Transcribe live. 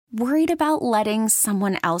Worried about letting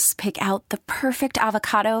someone else pick out the perfect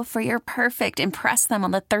avocado for your perfect impress them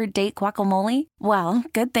on the third date guacamole? Well,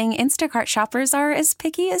 good thing Instacart shoppers are as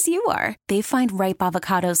picky as you are. They find ripe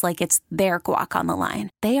avocados like it's their guac on the line.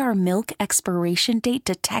 They are milk expiration date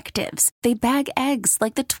detectives. They bag eggs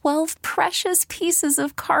like the 12 precious pieces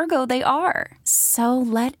of cargo they are. So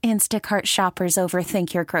let Instacart shoppers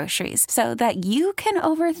overthink your groceries so that you can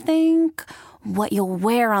overthink what you'll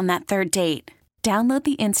wear on that third date. Download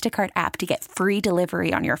the Instacart app to get free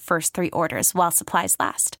delivery on your first 3 orders while supplies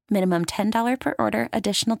last. Minimum $10 per order.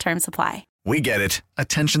 Additional terms apply. We get it.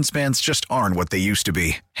 Attention spans just aren't what they used to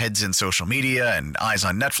be. Heads in social media and eyes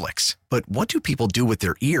on Netflix. But what do people do with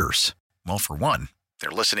their ears? Well, for one, they're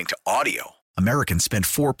listening to audio. Americans spend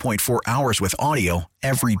 4.4 hours with audio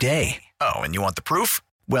every day. Oh, and you want the proof?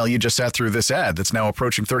 Well, you just sat through this ad that's now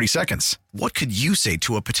approaching 30 seconds. What could you say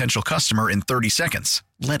to a potential customer in 30 seconds?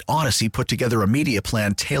 Let Odyssey put together a media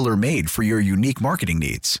plan tailor-made for your unique marketing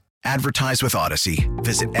needs. Advertise with Odyssey.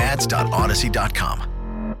 Visit ads.odyssey.com.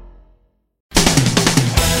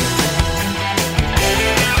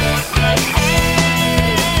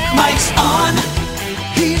 Mike's on.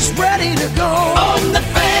 He's ready to go. On the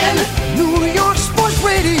Fan. New York Sports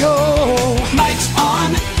Radio. Mike's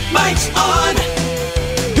on. Mike's on.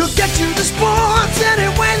 Get you the sports any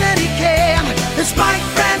way that he can. It's Mike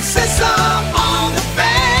Francesa on the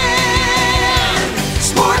Fan.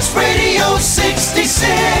 Sports Radio 66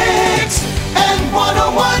 and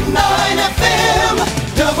 101.9 FM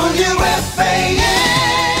WFAN.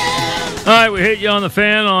 All right, we hit you on the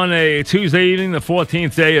Fan on a Tuesday evening, the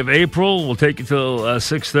 14th day of April. We'll take you till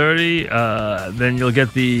 6:30. Then you'll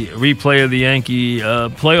get the replay of the Yankee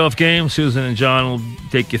playoff game. Susan and John will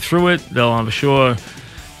take you through it. They'll, I'm sure,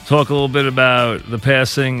 talk a little bit about the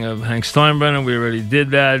passing of Hank Steinbrenner. We already did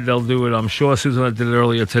that. They'll do it, I'm sure. Susan did it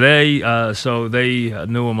earlier today, so they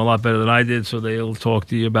knew him a lot better than I did, so they'll talk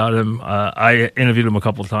to you about him. I interviewed him a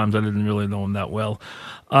couple of times. I didn't really know him that well.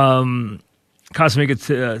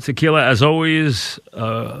 Casamica Tequila, as always,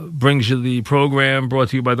 brings you the program, brought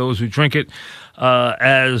to you by those who drink it.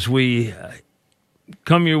 As we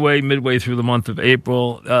come your way midway through the month of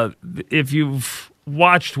April, if you've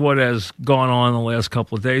watched what has gone on the last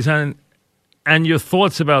couple of days and your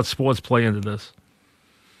thoughts about sports play into this,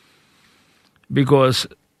 because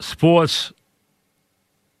sports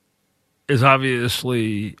is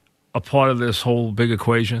obviously a part of this whole big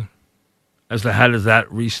equation as to how does that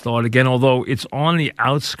restart again, although it's on the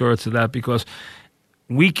outskirts of that because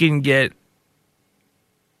we can get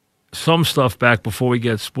some stuff back before we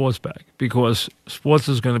get sports back, because sports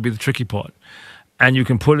is going to be the tricky part, and you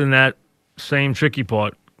can put in that same tricky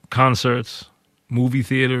part, concerts, movie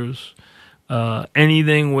theaters,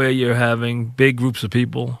 anything where you're having big groups of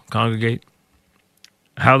people congregate.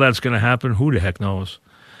 How that's going to happen, who the heck knows?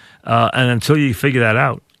 And until you figure that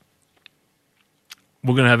out,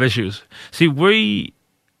 we're going to have issues. See,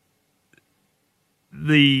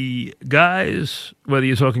 the guys, whether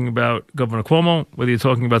you're talking about Governor Cuomo, whether you're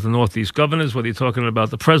talking about the Northeast governors, whether you're talking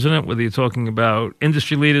about the president, whether you're talking about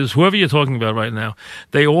industry leaders, whoever you're talking about right now,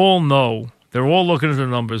 they all know, they're all looking at the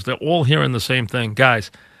numbers, they're all hearing the same thing.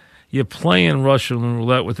 Guys, you're playing Russian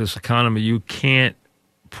roulette with this economy. You can't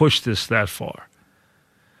push this that far.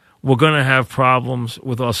 We're going to have problems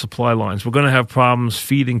with our supply lines. We're going to have problems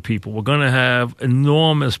feeding people. We're going to have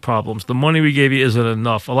enormous problems. The money we gave you isn't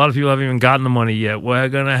enough. A lot of people haven't even gotten the money yet. We're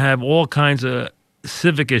going to have all kinds of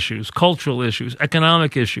civic issues, cultural issues,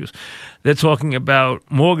 economic issues. They're talking about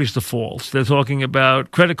mortgage defaults. They're talking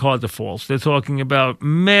about credit card defaults. They're talking about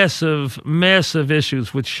massive, massive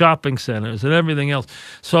issues with shopping centers and everything else.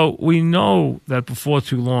 So we know that before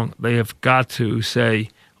too long, they have got to say,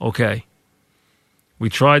 okay, we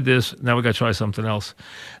tried this, now we got to try something else.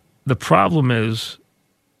 The problem is,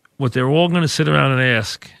 what they're all going to sit around and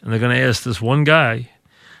ask, and they're going to ask this one guy,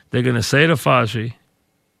 they're going to say to Fauci,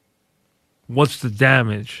 what's the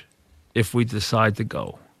damage if we decide to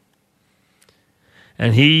go?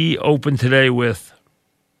 And he opened today with,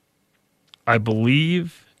 I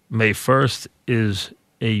believe May 1st is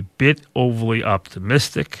a bit overly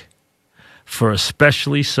optimistic for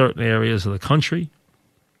especially certain areas of the country.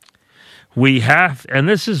 We have, and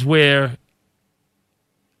this is where,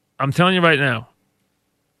 I'm telling you right now,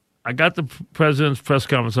 I got the president's press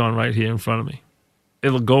conference on right here in front of me.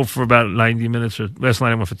 It'll go for about 90 minutes, or last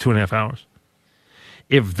night I went for 2.5 hours.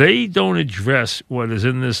 If they don't address what is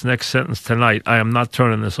in this next sentence tonight, I am not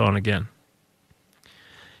turning this on again.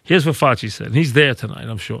 Here's what Fauci said, and he's there tonight,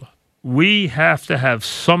 I'm sure. We have to have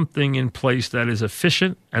something in place that is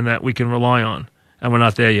efficient and that we can rely on, and we're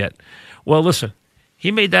not there yet. Well, listen. He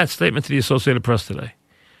made that statement to the Associated Press today.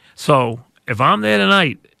 So if I'm there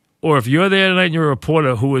tonight, or if you're there tonight and you're a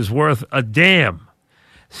reporter who is worth a damn,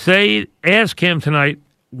 ask him tonight,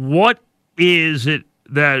 what is it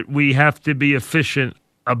that we have to be efficient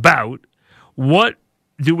about? What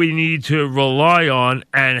do we need to rely on,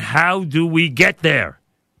 and how do we get there?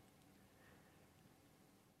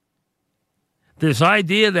 This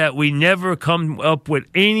idea that we never come up with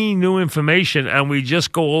any new information and we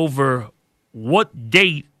just go over what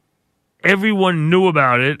date everyone knew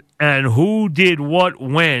about it and who did what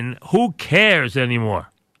when, who cares anymore?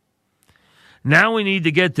 Now we need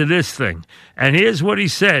to get to this thing. And here's what he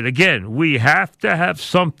said. Again, we have to have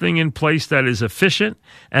something in place that is efficient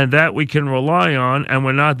and that we can rely on, and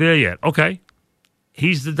we're not there yet. Okay.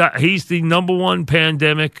 He's the number one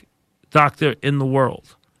pandemic doctor in the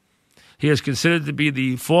world. He is considered to be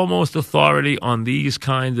the foremost authority on these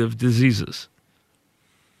kind of diseases.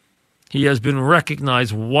 He has been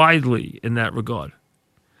recognized widely in that regard.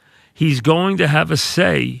 He's going to have a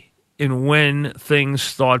say in when things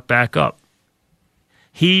start back up.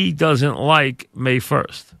 He doesn't like May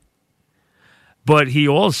 1st. But he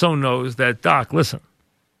also knows that, Doc, listen,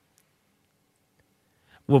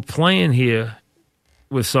 we're playing here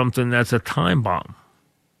with something that's a time bomb.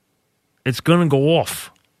 It's going to go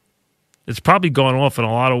off. It's probably gone off in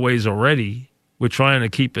a lot of ways already. We're trying to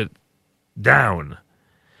keep it down.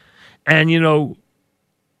 And,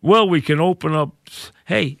 we can open up.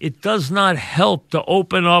 Hey, it does not help to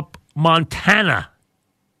open up Montana.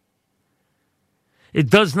 It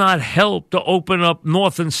does not help to open up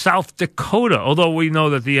North and South Dakota, although we know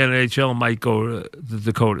that the NHL might go to the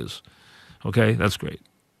Dakotas. Okay, that's great.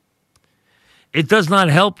 It does not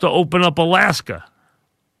help to open up Alaska.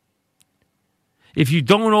 If you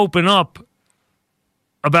don't open up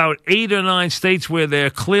about 8 or 9 states where there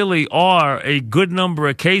clearly are a good number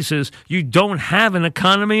of cases, you don't have an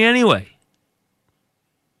economy anyway.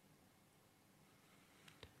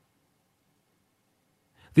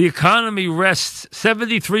 The economy rests,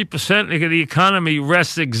 73% of the economy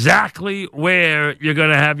rests exactly where you're going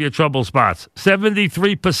to have your trouble spots.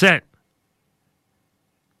 73%.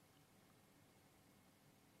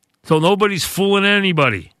 So nobody's fooling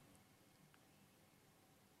anybody.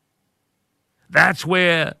 That's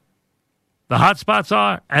where the hot spots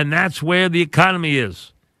are, and that's where the economy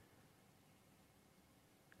is.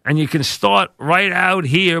 And you can start right out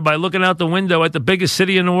here by looking out the window at the biggest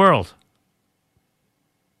city in the world.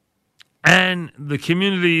 And the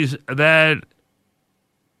communities that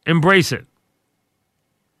embrace it,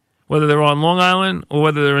 whether they're on Long Island or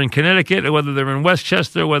whether they're in Connecticut or whether they're in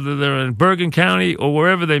Westchester, whether they're in Bergen County or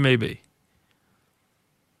wherever they may be.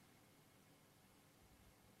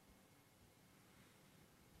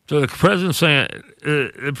 So the president's saying,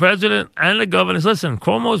 the president and the governors, listen,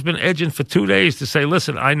 Cuomo's been edging for 2 days to say,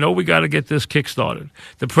 listen, I know we got to get this kick-started.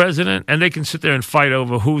 The president, and they can sit there and fight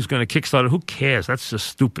over who's going to kick-start it. Who cares? That's just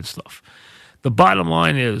stupid stuff. The bottom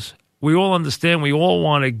line is, we all understand we all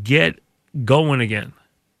want to get going again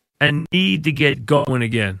and need to get going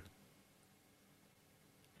again.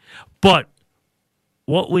 But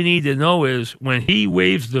what we need to know is when he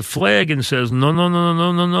waves the flag and says,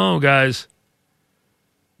 no, guys,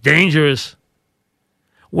 dangerous.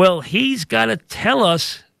 Well, he's got to tell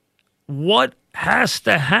us what has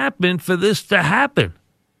to happen for this to happen.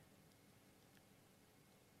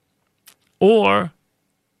 Or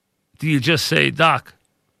do you just say, Doc,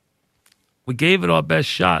 we gave it our best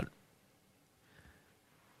shot,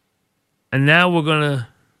 and now we're going to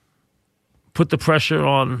put the pressure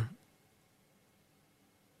on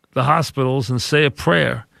the hospitals and say a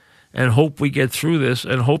prayer and hope we get through this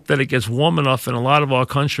and hope that it gets warm enough in a lot of our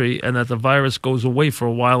country and that the virus goes away for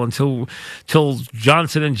a while until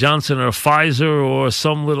Johnson & Johnson or Pfizer or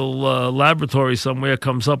some little laboratory somewhere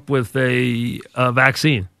comes up with a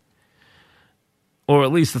vaccine, or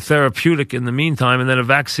at least a therapeutic in the meantime, and then a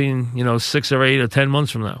vaccine, 6 or 8 or 10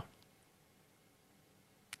 months from now.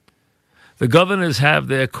 The governors have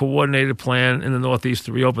their coordinated plan in the Northeast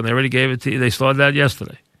to reopen. They already gave it to you. They started that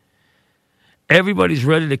yesterday. Everybody's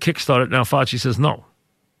ready to kickstart it. Now Fauci says no.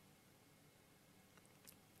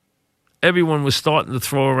 Everyone was starting to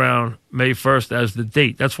throw around May 1st as the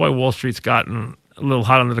date. That's why Wall Street's gotten a little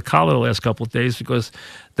hot under the collar the last couple of days, because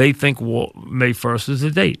they think May 1st is the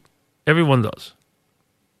date. Everyone does.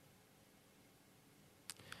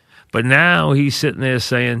 But now he's sitting there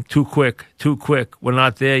saying, too quick, we're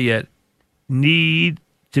not there yet. Need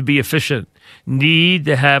to be efficient. Need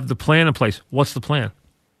to have the plan in place. What's the plan?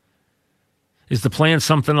 Is the plan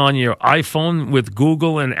something on your iPhone with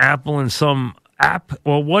Google and Apple and some app?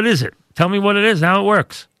 Or what is it? Tell me what it is and how it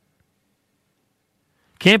works.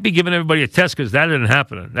 Can't be giving everybody a test because that isn't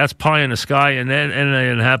happening. That's pie in the sky and that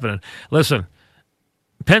ain't happening. Listen,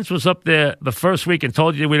 Pence was up there the first week and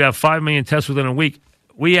told you we'd have 5 million tests within a week.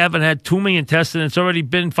 We haven't had 2 million tests, and it's already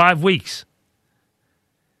been 5 weeks.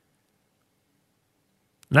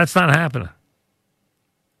 That's not happening.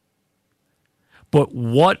 But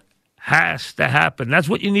what has to happen? That's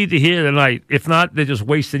what you need to hear tonight. If not, they're just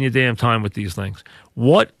wasting your damn time with these things.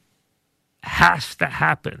 What has to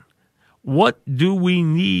happen? What do we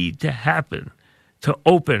need to happen to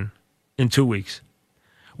open in 2 weeks?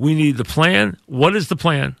 We need the plan. What is the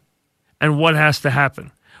plan? And what has to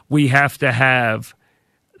happen? We have to have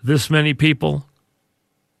this many people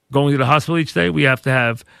going to the hospital each day. We have to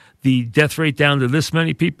have the death rate down to this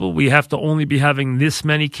many people. We have to only be having this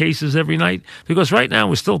many cases every night. Because right now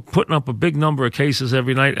we're still putting up a big number of cases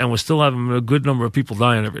every night, and we're still having a good number of people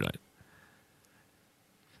dying every night.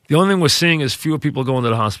 The only thing we're seeing is fewer people going to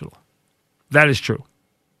the hospital. That is true.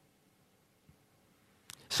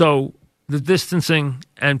 So the distancing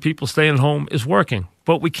and people staying at home is working,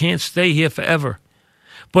 but we can't stay here forever.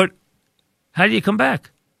 But how do you come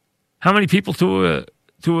back? How many people to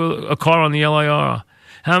a car on the LIR?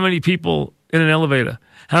 How many people in an elevator?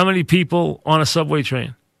 How many people on a subway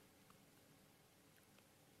train?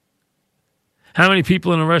 How many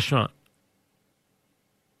people in a restaurant?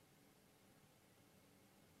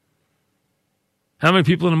 How many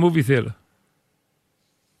people in a movie theater?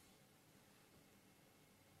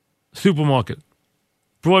 Supermarket,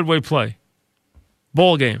 Broadway play,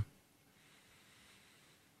 ball game.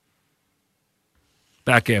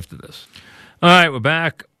 Back after this. All right, we're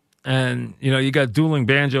back. And, you got dueling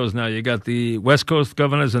banjos now. You got the West Coast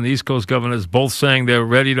governors and the East Coast governors both saying they're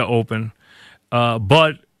ready to open. And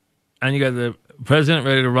you got the president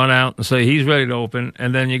ready to run out and say he's ready to open.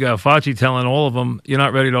 And then you got Fauci telling all of them, you're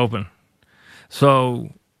not ready to open.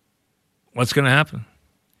 So what's going to happen?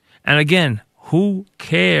 And again, who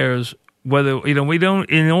cares whether, we don't,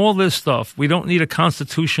 in all this stuff, we don't need a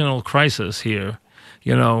constitutional crisis here,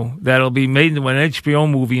 that'll be made into an HBO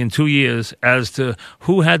movie in 2 years as to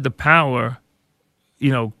who had the power,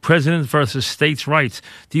 president versus states' rights.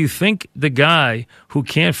 Do you think the guy who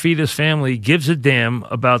can't feed his family gives a damn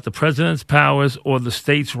about the president's powers or the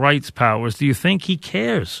states' rights powers? Do you think he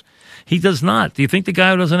cares? He does not. Do you think the guy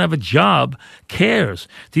who doesn't have a job cares?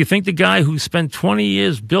 Do you think the guy who spent 20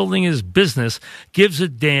 years building his business gives a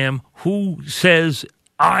damn who says,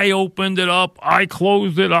 I opened it up, I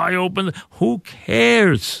closed it, I opened it? Who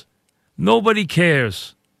cares? Nobody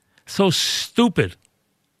cares. So stupid.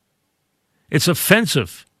 It's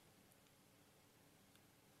offensive.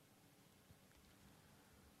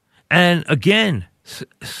 And again,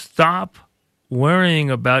 stop worrying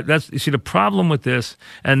about that's. You see, the problem with this,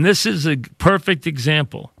 and this is a perfect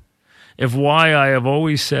example of why I have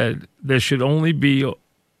always said there should only be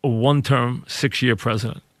a one-term, 6-year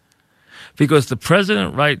president. Because the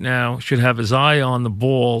president right now should have his eye on the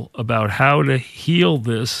ball about how to heal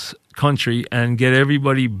this country and get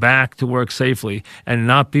everybody back to work safely and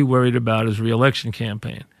not be worried about his reelection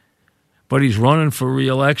campaign. But he's running for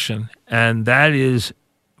reelection, and that is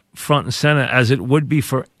front and center, as it would be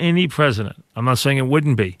for any president. I'm not saying it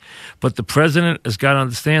wouldn't be, but the president has got to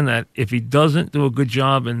understand that if he doesn't do a good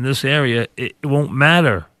job in this area, it won't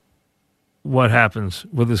matter what happens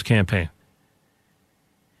with his campaign.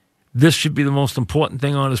 This should be the most important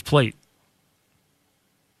thing on his plate.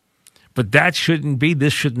 But that shouldn't be,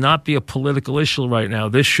 this should not be a political issue right now.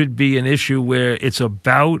 This should be an issue where it's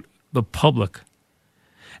about the public.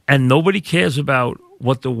 And nobody cares about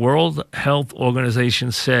what the World Health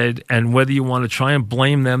Organization said and whether you want to try and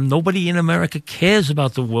blame them. Nobody in America cares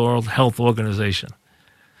about the World Health Organization.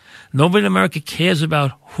 Nobody in America cares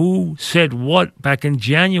about who said what back in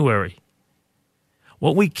January.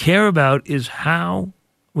 What we care about is how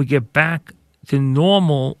we get back to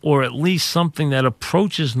normal, or at least something that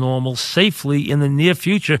approaches normal safely in the near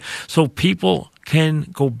future so people can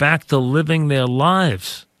go back to living their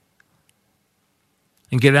lives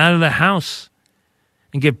and get out of the house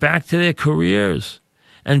and get back to their careers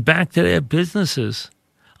and back to their businesses.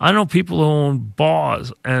 I know people who own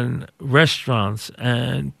bars and restaurants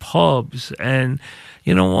and pubs, and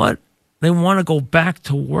you know what? They want to go back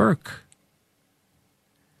to work.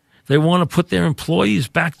 They want to put their employees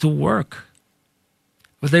back to work.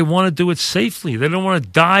 But they want to do it safely. They don't want to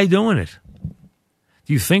die doing it.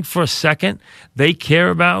 Do you think for a second they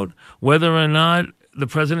care about whether or not the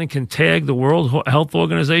president can tag the World Health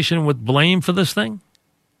Organization with blame for this thing?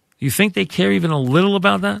 Do you think they care even a little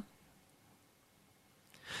about that?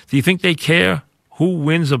 Do you think they care who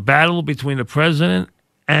wins a battle between the president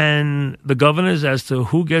and the governors as to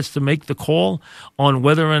who gets to make the call on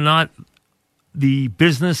whether or not the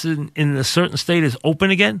business in a certain state is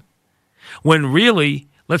open again? When really,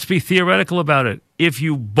 Let's be theoretical about it. If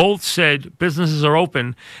you both said businesses are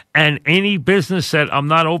open and any business said, I'm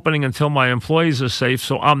not opening until my employees are safe,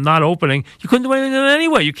 so I'm not opening, you couldn't do anything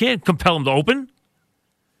anyway. You can't compel them to open.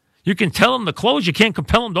 You can tell them to close. You can't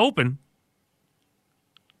compel them to open.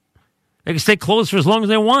 They can stay closed for as long as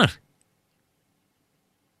they want.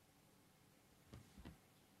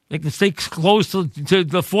 They can stay closed to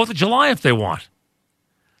the 4th of July if they want.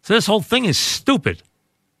 So this whole thing is stupid.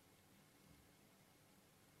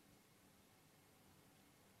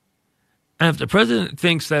 And if the president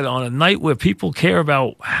thinks that on a night where people care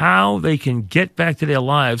about how they can get back to their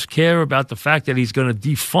lives, care about the fact that he's going to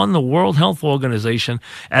defund the World Health Organization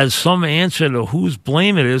as some answer to whose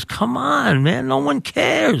blame it is, come on, man, no one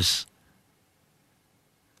cares.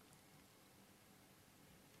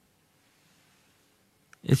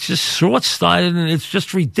 It's just short-sighted and it's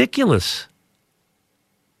just ridiculous.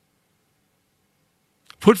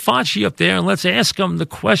 Put Fauci up there and let's ask him the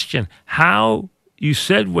question, how you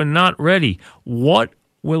said we're not ready. What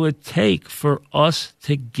will it take for us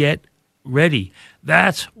to get ready?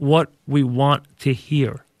 That's what we want to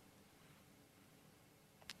hear.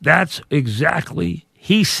 That's exactly,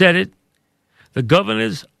 he said it. The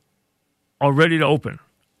governors are ready to open.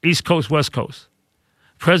 East Coast, West Coast.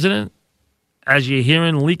 President, as you're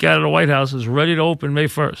hearing leak out of the White House, is ready to open May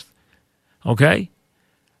 1st. Okay?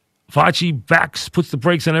 Fauci puts the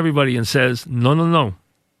brakes on everybody and says, no,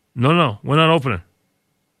 we're not opening.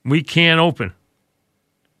 We can't open.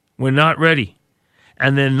 We're not ready.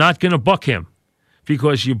 And they're not going to buck him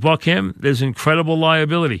because you buck him, there's incredible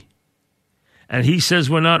liability. And he says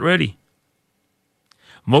we're not ready.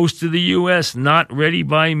 Most of the U.S. not ready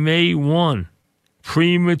by May 1.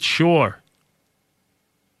 Premature.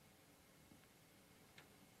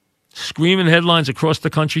 Screaming headlines across the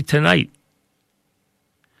country tonight.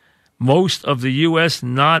 Most of the U.S.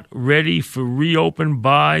 not ready for reopen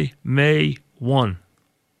by May 1.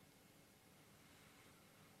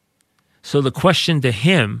 So the question to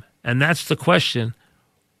him, and that's the question,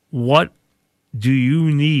 what do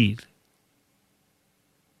you need?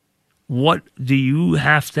 What do you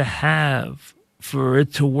have to have for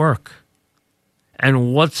it to work?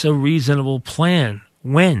 And what's a reasonable plan?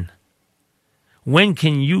 When? When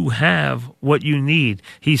can you have what you need?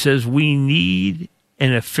 He says we need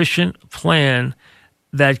an efficient plan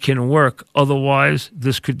that can work. Otherwise,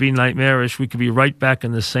 this could be nightmarish. We could be right back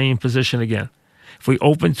in the same position again. If we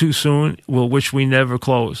open too soon, we'll wish we never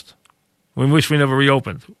closed. We wish we never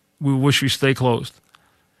reopened. We wish we stay closed.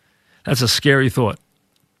 That's a scary thought,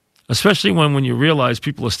 especially when you realize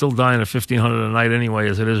people are still dying at 1,500 a night anyway,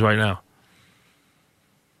 as it is right now.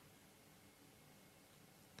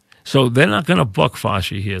 So they're not going to buck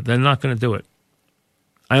Fauci here. They're not going to do it.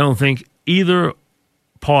 I don't think either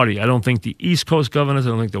party, I don't think the East Coast governors,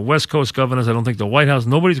 I don't think the West Coast governors, I don't think the White House,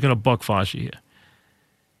 nobody's going to buck Fauci here.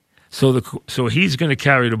 So he's going to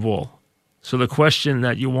carry the ball. So the question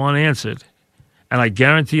that you want answered, and I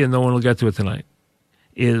guarantee you no one will get to it tonight,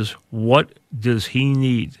 is what does he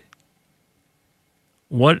need?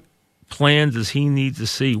 What plan does he need to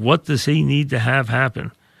see? What does he need to have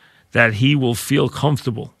happen that he will feel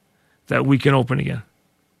comfortable that we can open again?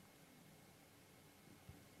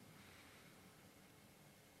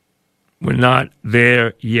 We're not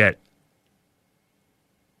there yet.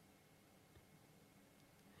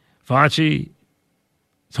 Fauci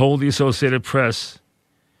told the Associated Press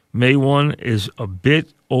May 1 is a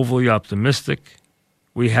bit overly optimistic.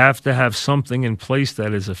 We have to have something in place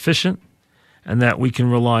that is efficient and that we can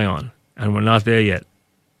rely on, and we're not there yet.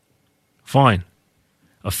 Fine.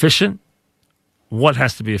 Efficient? What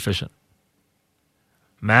has to be efficient?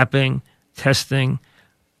 Mapping, testing,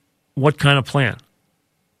 what kind of plan?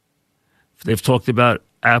 They've talked about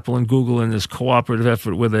Apple and Google in this cooperative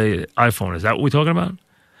effort with an iPhone. Is that what we're talking about?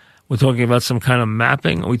 We're talking about some kind of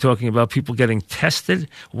mapping? Are we talking about people getting tested?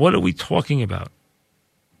 What are we talking about?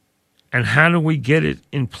 And how do we get it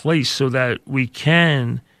in place so that we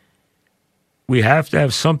have to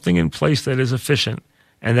have something in place that is efficient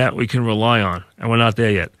and that we can rely on. And we're not there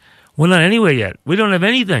yet. We're not anywhere yet. We don't have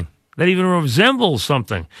anything that even resembles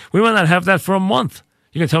something. We might not have that for a month.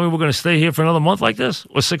 You can tell me we're going to stay here for another month like this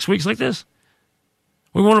or 6 weeks like this?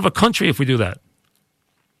 We won't have a country if we do that.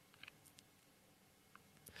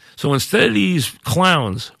 So instead of these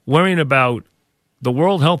clowns worrying about the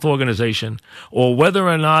World Health Organization or whether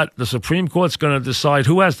or not the Supreme Court's going to decide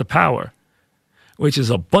who has the power, which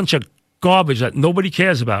is a bunch of garbage that nobody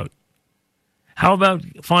cares about, how about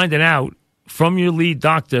finding out from your lead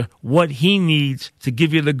doctor what he needs to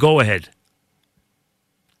give you the go-ahead?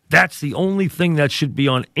 That's the only thing that should be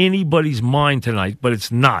on anybody's mind tonight, but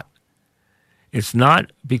it's not. It's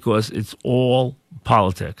not because it's all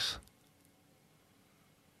politics.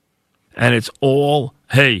 And it's all,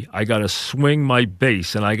 hey, I got to swing my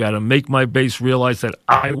base and I got to make my base realize that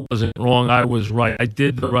I wasn't wrong, I was right, I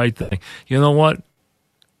did the right thing. You know what?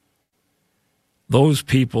 Those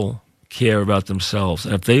people care about themselves.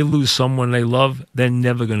 And if they lose someone they love, they're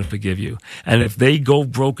never going to forgive you. And if they go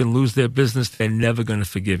broke and lose their business, they're never going to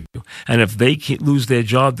forgive you. And if they lose their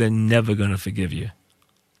job, they're never going to forgive you.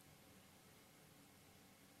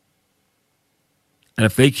 And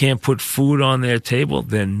if they can't put food on their table,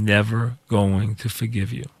 they're never going to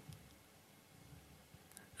forgive you.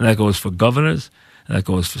 And that goes for governors, and that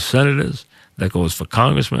goes for senators, that goes for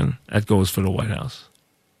congressmen, that goes for the White House.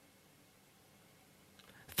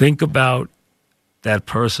 Think about that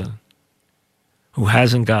person who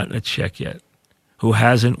hasn't gotten a check yet, who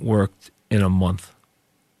hasn't worked in a month.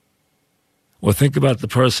 Or think about the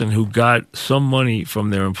person who got some money from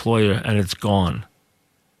their employer and it's gone.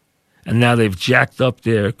 And now they've jacked up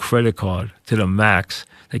their credit card to the max.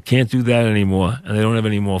 They can't do that anymore, and they don't have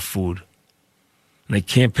any more food. And they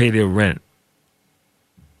can't pay their rent.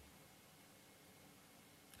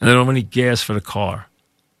 And they don't have any gas for the car.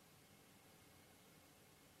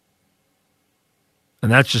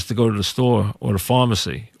 And that's just to go to the store or the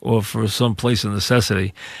pharmacy or for some place of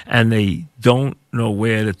necessity. And they don't know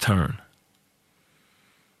where to turn.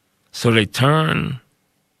 So they turn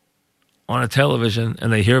on a television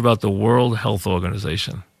and they hear about the World Health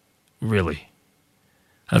Organization. Really.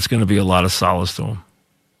 That's going to be a lot of solace to them.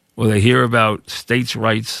 Or they hear about states'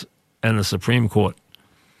 rights and the Supreme Court.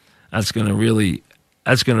 That's going to really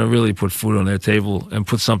put food on their table and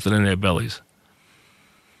put something in their bellies.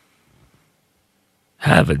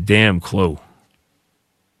 Have a damn clue.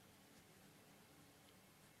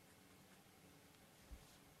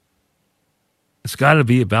 It's got to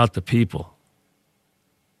be about the people.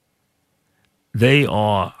 They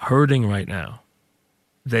are hurting right now.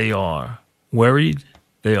 They are worried.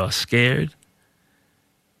 They are scared.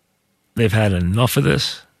 They've had enough of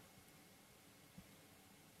this.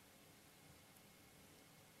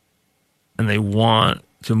 And they want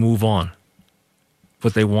to move on.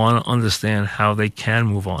 But they want to understand how they can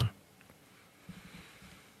move on.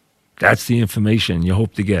 That's the information you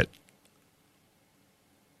hope to get.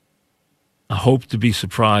 I hope to be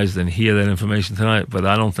surprised and hear that information tonight, but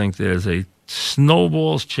I don't think there's a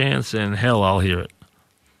snowball's chance in hell I'll hear it.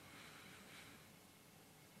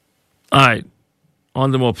 All right,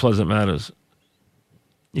 on to more pleasant matters.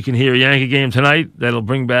 You can hear a Yankee game tonight that'll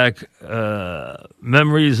bring back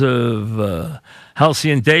memories of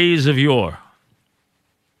halcyon days of yore.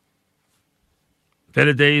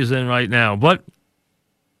 Better days than right now, but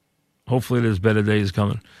hopefully there's better days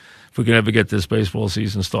coming if we can ever get this baseball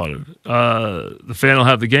season started. The fan will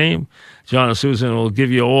have the game. John and Susan will give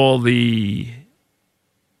you all the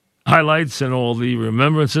highlights and all the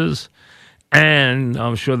remembrances. And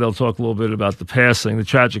I'm sure they'll talk a little bit about the passing, the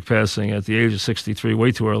tragic passing at the age of 63,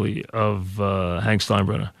 way too early, of Hank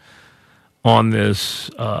Steinbrenner on this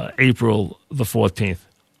April the 14th.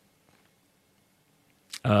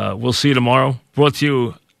 We'll see you tomorrow. Brought to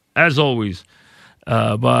you, as always,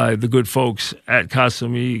 by the good folks at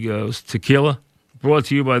Casamigos Tequila. Brought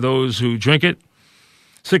to you by those who drink it.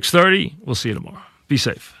 6:30. We'll see you tomorrow. Be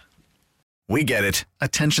safe. We get it.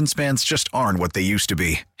 Attention spans just aren't what they used to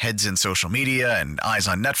be. Heads in social media and eyes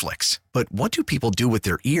on Netflix. But what do people do with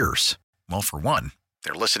their ears? Well, for one,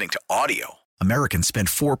 they're listening to audio. Americans spend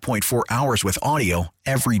 4.4 hours with audio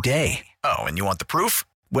every day. Oh, and you want the proof?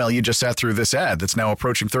 Well, you just sat through this ad that's now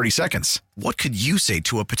approaching 30 seconds. What could you say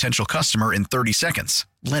to a potential customer in 30 seconds?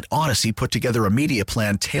 Let Odyssey put together a media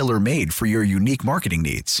plan tailor-made for your unique marketing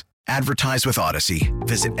needs. Advertise with Odyssey.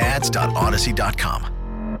 Visit ads.odyssey.com.